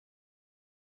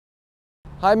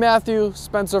Hi Matthew,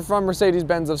 Spencer from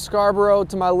Mercedes-Benz of Scarborough.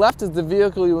 To my left is the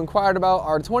vehicle you inquired about,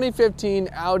 our 2015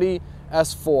 Audi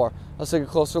S4. Let's take a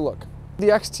closer look. The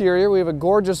exterior, we have a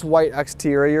gorgeous white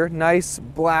exterior, nice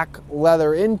black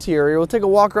leather interior. We'll take a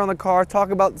walk around the car, talk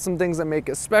about some things that make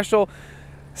it special.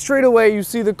 Straight away you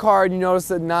see the car and you notice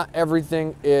that not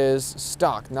everything is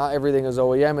stock, not everything is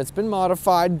OEM. It's been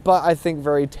modified, but I think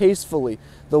very tastefully.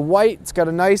 The white, it's got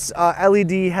a nice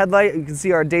LED headlight. You can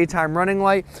see our daytime running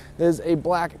light. There's a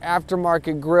black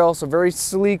aftermarket grille, so very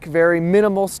sleek, very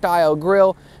minimal style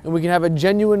grille, and we can have a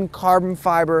genuine carbon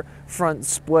fiber front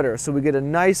splitter. So we get a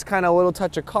nice kind of little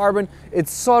touch of carbon.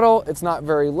 It's subtle, it's not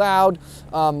very loud,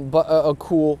 but a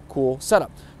cool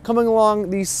setup. Coming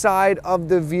along the side of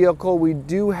the vehicle, we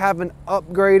do have an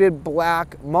upgraded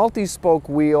black multi-spoke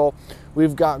wheel.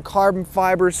 We've got carbon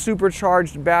fiber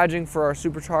supercharged badging for our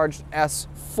supercharged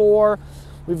S4.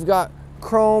 We've got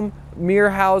chrome mirror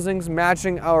housings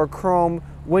matching our chrome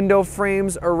window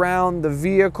frames around the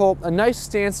vehicle. A nice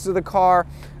stance to the car.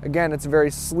 Again, it's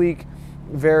very sleek,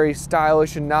 very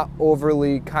stylish, and not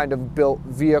overly kind of built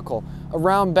vehicle.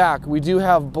 Around back, we do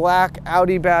have black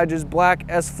Audi badges, black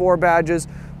S4 badges,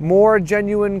 more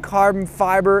genuine carbon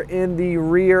fiber in the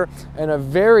rear, and a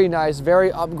very nice,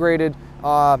 very upgraded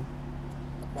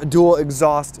dual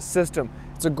exhaust system.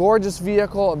 It's a gorgeous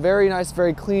vehicle, a very nice,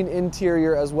 very clean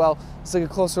interior as well. Let's take a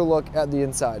closer look at the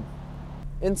inside.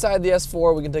 Inside the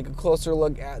S4, we can take a closer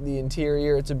look at the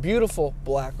interior. It's a beautiful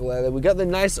black leather. We got the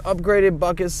nice upgraded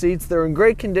bucket seats. They're in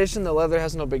great condition. The leather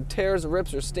has no big tears,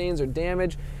 rips, or stains, or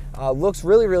damage. Looks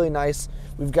really, really nice.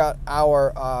 We've got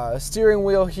our steering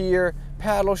wheel here,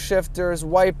 paddle shifters,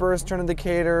 wipers, turn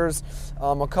indicators,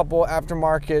 a couple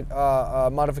aftermarket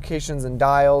modifications and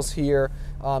dials here.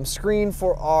 Screen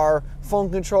for our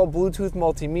phone control, Bluetooth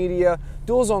multimedia,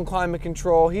 dual zone climate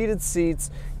control, heated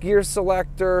seats, gear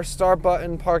selector, start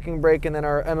button, parking brake, and then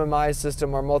our MMI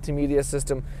system, our multimedia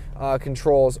system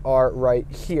controls are right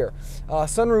here.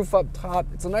 Sunroof up top.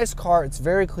 It's a nice car. It's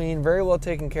very clean, very well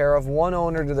taken care of. One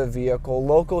owner to the vehicle,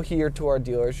 local here to our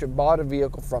dealership, bought a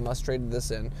vehicle from us, traded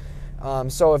this in.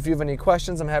 So if you have any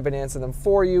questions, I'm happy to answer them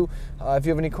for you. If you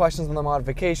have any questions on the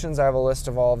modifications, I have a list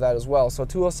of all of that as well. So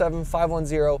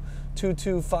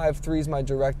 207-510-2253 is my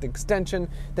direct extension.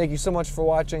 Thank you so much for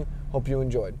watching. Hope you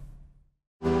enjoyed.